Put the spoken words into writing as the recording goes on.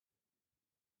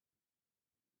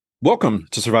Welcome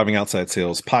to Surviving Outside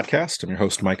Sales podcast. I'm your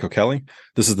host, Mike O'Kelly.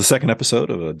 This is the second episode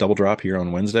of a double drop here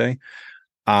on Wednesday.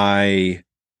 I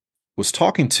was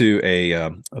talking to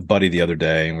a buddy the other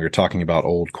day, and we were talking about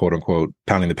old, quote unquote,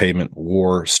 pounding the pavement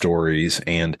war stories.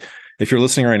 And if you're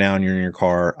listening right now and you're in your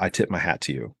car, I tip my hat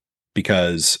to you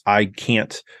because I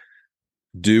can't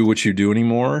do what you do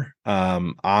anymore.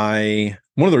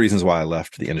 One of the reasons why I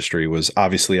left the industry was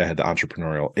obviously I had the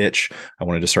entrepreneurial itch. I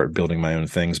wanted to start building my own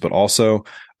things, but also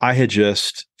I had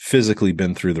just physically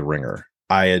been through the ringer.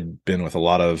 I had been with a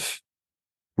lot of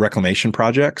reclamation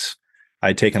projects. I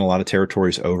had taken a lot of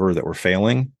territories over that were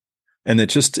failing. And it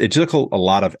took a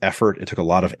lot of effort. It took a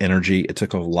lot of energy. It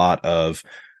took a lot of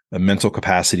mental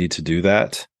capacity to do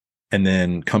that. And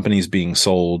then companies being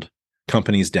sold,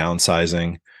 companies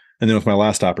downsizing. And then with my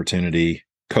last opportunity,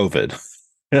 COVID.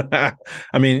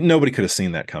 I mean, nobody could have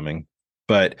seen that coming,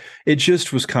 but it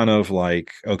just was kind of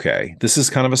like, okay, this is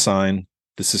kind of a sign.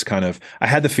 I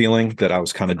had the feeling that I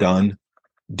was kind of done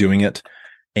doing it.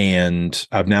 And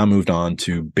I've now moved on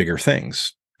to bigger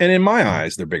things. And in my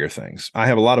eyes, they're bigger things. I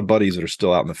have a lot of buddies that are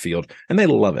still out in the field and they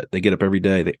love it. They get up every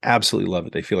day. They absolutely love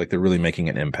it. They feel like they're really making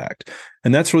an impact.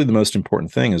 And that's really the most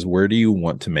important thing is, where do you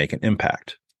want to make an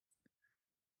impact?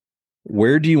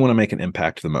 Where do you want to make an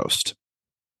impact the most?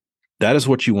 That is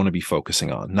what you want to be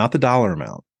focusing on, not the dollar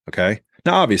amount. Okay.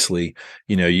 Now, obviously,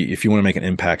 if you want to make an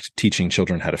impact teaching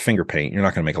children how to finger paint, you're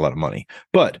not going to make a lot of money.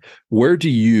 But where do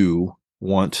you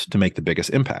want to make the biggest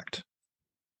impact?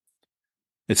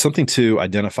 It's something to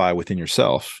identify within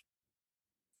yourself.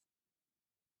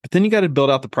 But then you got to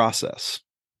build out the process.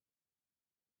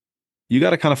 You got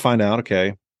to kind of find out,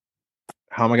 okay,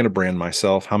 how am I going to brand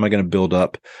myself? How am I going to build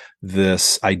up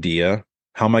this idea?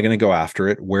 How am I going to go after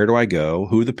it? Where do I go?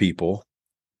 Who are the people?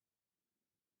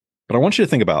 But I want you to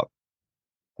think about,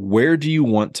 where do you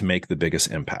want to make the biggest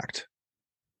impact?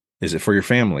 Is it for your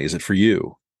family? Is it for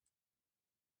you?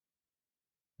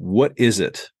 What is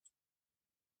it?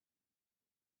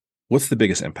 What's the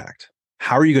biggest impact?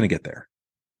 How are you going to get there?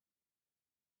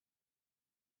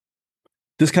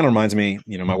 This kind of reminds me,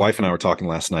 my wife and I were talking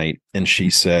last night, and she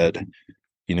said,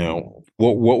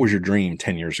 what was your dream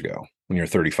 10 years ago when you were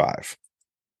 35?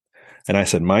 And I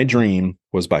said, my dream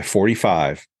was by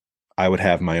 45, I would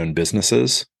have my own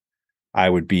businesses. I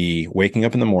would be waking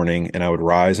up in the morning and I would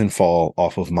rise and fall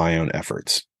off of my own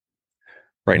efforts.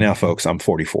 Right now, folks, I'm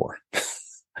 44.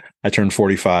 I turned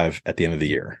 45 at the end of the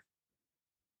year.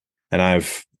 And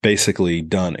I've basically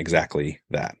done exactly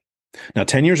that. Now,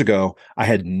 10 years ago, I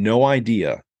had no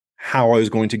idea how I was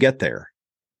going to get there.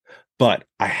 But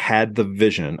I had the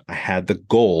vision, I had the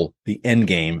goal, the end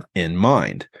game in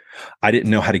mind. I didn't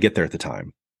know how to get there at the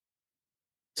time.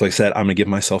 So I said, I'm going to give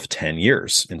myself 10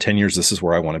 years. In 10 years, this is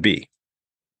where I want to be.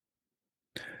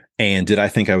 And did I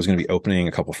think I was going to be opening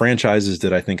a couple franchises?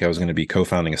 Did I think I was going to be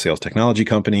co-founding a sales technology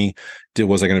company?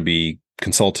 Was I going to be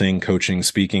consulting, coaching,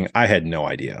 speaking? I had no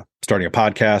idea. Starting a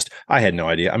podcast? I had no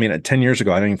idea. I mean, 10 years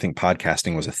ago, I don't even think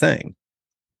podcasting was a thing.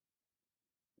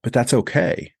 But that's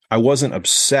okay. I wasn't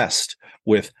obsessed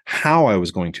with how I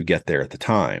was going to get there at the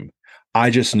time. I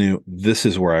just knew this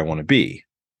is where I want to be.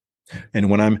 And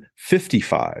when I'm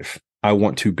 55, I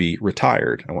want to be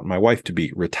retired. I want my wife to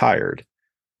be retired.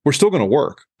 We're still going to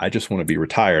work. I just want to be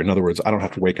retired. In other words, I don't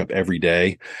have to wake up every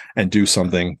day and do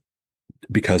something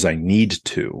because I need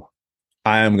to.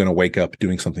 I am going to wake up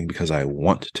doing something because I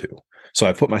want to. So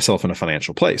I put myself in a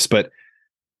financial place. But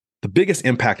the biggest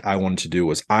impact I wanted to do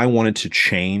was I wanted to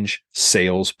change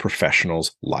sales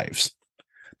professionals' lives.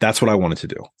 That's what I wanted to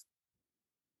do.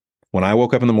 When I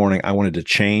woke up in the morning, I wanted to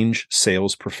change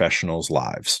sales professionals'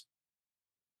 lives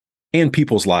and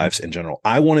people's lives in general.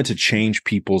 I wanted to change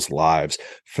people's lives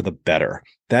for the better.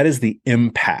 That is the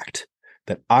impact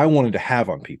that I wanted to have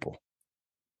on people.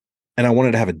 And I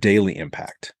wanted to have a daily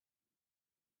impact,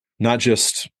 not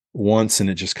just once and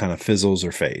it just kind of fizzles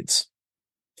or fades.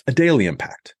 A daily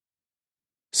impact.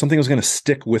 Something was going to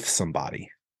stick with somebody.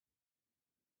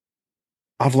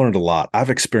 I've learned a lot. I've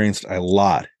experienced a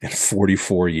lot in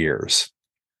 44 years.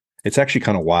 It's actually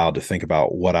kind of wild to think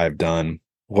about what I've done,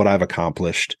 what I've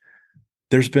accomplished.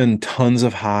 There's been tons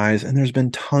of highs and there's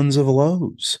been tons of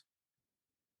lows.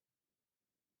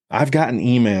 I've gotten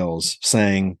emails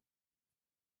saying,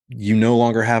 you no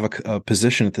longer have a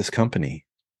position at this company.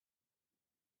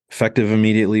 Effective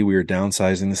immediately, we are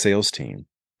downsizing the sales team.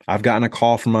 I've gotten a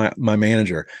call from my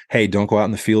manager. Hey, don't go out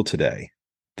in the field today.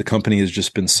 The company has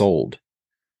just been sold.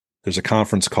 There's a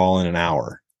conference call in an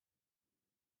hour.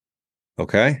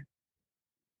 Okay.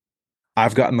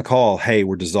 I've gotten the call. Hey,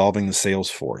 we're dissolving the sales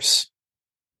force.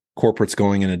 Corporate's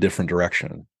going in a different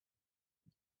direction.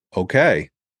 Okay.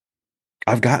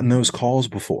 I've gotten those calls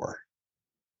before.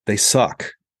 They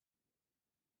suck.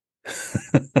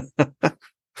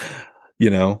 You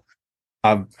know,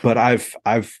 but I've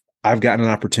gotten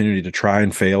an opportunity to try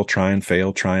and fail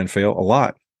a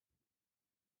lot.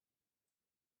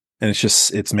 And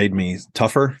it's made me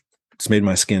tougher. It's made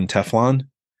my skin Teflon.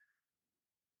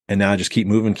 And now I just keep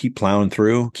moving, keep plowing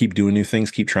through, keep doing new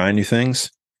things, keep trying new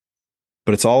things.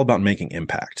 But it's all about making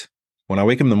impact. When I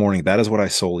wake up in the morning, that is what I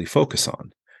solely focus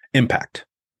on. Impact.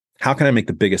 How can I make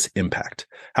the biggest impact?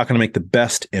 How can I make the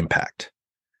best impact?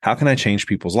 How can I change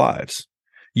people's lives?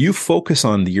 You focus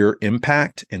on your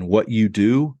impact and what you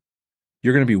do,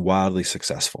 you're going to be wildly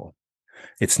successful.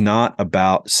 It's not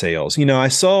about sales. I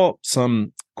saw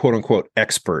some quote unquote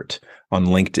expert on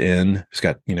LinkedIn who's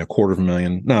got,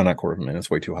 $250,000. No, not $250,000.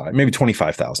 It's way too high. Maybe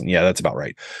 25,000. Yeah, that's about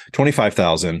right.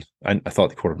 25,000. I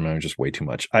thought the $250,000 was just way too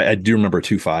much. I do remember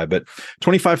 25, but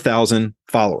 25,000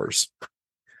 followers.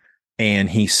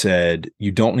 And he said,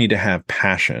 you don't need to have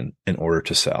passion in order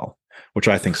to sell, which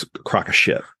I think is a crock of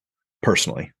shit,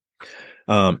 personally.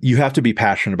 You have to be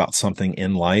passionate about something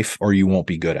in life or you won't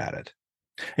be good at it.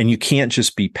 And you can't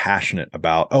just be passionate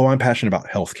about, I'm passionate about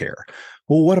healthcare.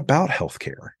 Well, what about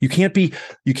healthcare? You can't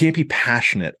be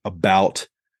passionate about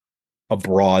a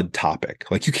broad topic.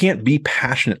 Like you can't be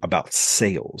passionate about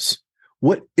sales.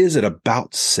 What is it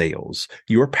about sales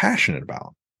you are passionate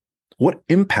about? What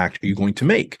impact are you going to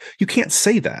make? You can't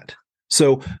say that.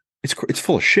 So it's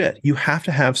full of shit. You have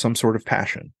to have some sort of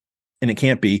passion. And it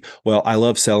can't be, well, I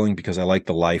love selling because I like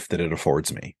the life that it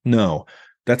affords me. No,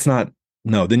 that's not.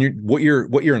 No, then what you're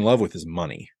in love with is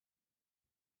money.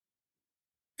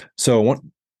 So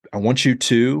I want you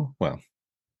to, well,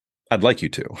 I'd like you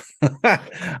to.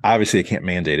 Obviously, I can't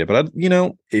mandate it, but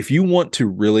if you want to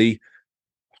really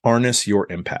harness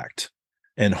your impact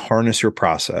and harness your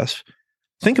process,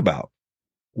 think about,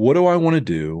 what do I want to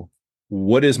do?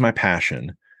 What is my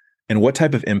passion? And what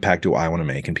type of impact do I want to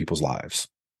make in people's lives?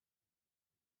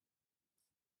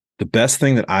 The best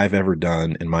thing that I've ever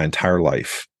done in my entire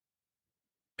life,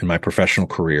 in my professional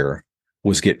career,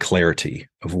 was get clarity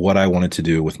of what I wanted to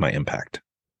do with my impact.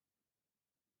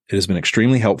 It has been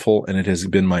extremely helpful, and it has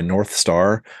been my North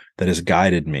Star that has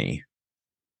guided me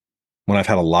when I've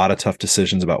had a lot of tough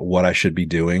decisions about what I should be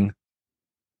doing.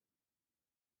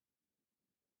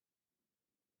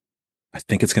 I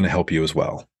think it's going to help you as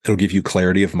well. It'll give you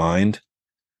clarity of mind,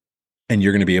 and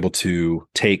you're going to be able to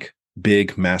take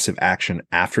big, massive action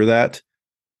after that.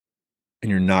 And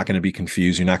you're not going to be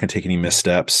confused. You're not going to take any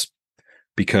missteps,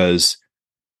 because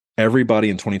everybody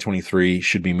in 2023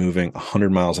 should be moving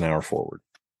 100 miles an hour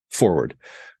forward.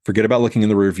 Forget about looking in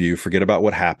the rear view. Forget about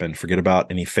what happened. Forget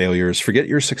about any failures. Forget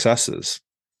your successes.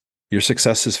 Your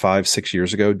successes 5-6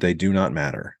 years ago, they do not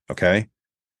matter. Okay.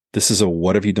 This is a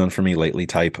what have you done for me lately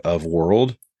type of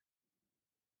world.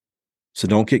 So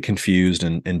don't get confused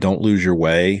and don't lose your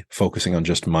way focusing on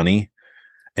just money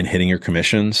and hitting your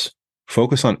commissions.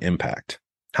 Focus on impact.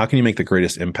 How can you make the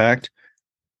greatest impact?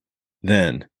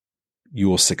 Then you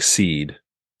will succeed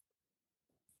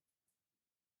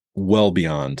well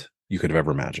beyond you could have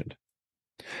ever imagined.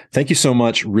 Thank you so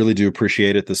much. Really do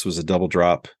appreciate it. This was a double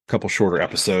drop, a couple shorter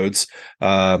episodes.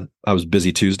 I was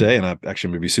busy Tuesday, and I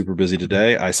actually may be super busy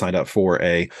today. I signed up for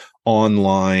a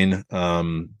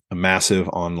massive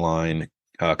online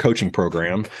coaching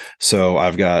program. So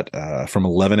I've got from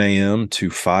 11 a.m. to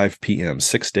 5 p.m.,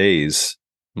 6 days,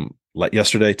 like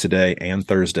yesterday, today, and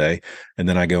Thursday. And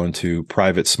then I go into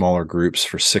private, smaller groups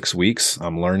for 6 weeks.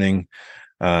 I'm learning,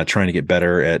 trying to get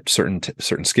better at certain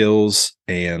skills.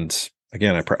 And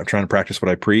again, I'm trying to practice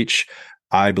what I preach.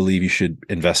 I believe you should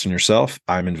invest in yourself.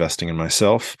 I'm investing in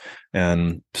myself.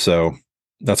 And so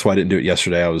that's why I didn't do it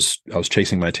yesterday. I was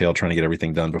chasing my tail, trying to get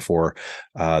everything done before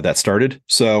that started.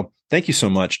 So thank you so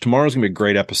much. Tomorrow's going to be a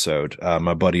great episode.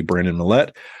 My buddy, Brandon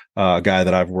Millette, a guy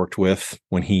that I've worked with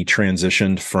when he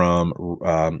transitioned from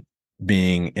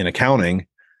being in accounting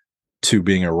to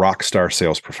being a rock star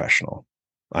sales professional.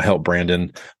 I helped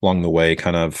Brandon along the way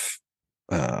kind of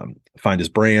find his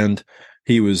brand.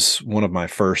 He was one of my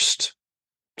first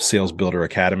Sales Builder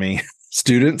Academy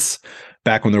students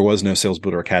back when there was no Sales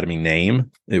Builder Academy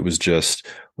name. It was just,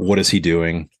 what is he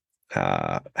doing?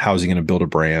 How is he going to build a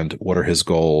brand? What are his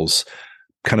goals?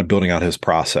 Kind of building out his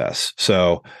process.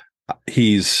 So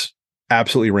he's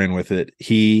absolutely ran with it.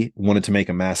 He wanted to make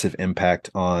a massive impact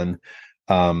on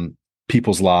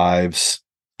people's lives,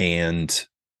 and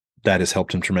that has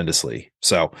helped him tremendously.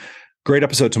 So great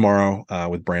episode tomorrow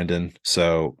with Brandon.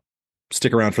 So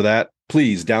stick around for that.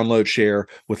 Please download, share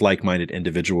with like-minded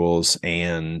individuals,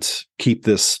 and keep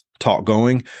this talk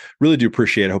going. Really do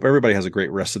appreciate it. I hope everybody has a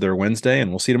great rest of their Wednesday, and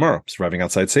we'll see you tomorrow. Surviving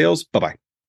Outside Sales. Bye-bye.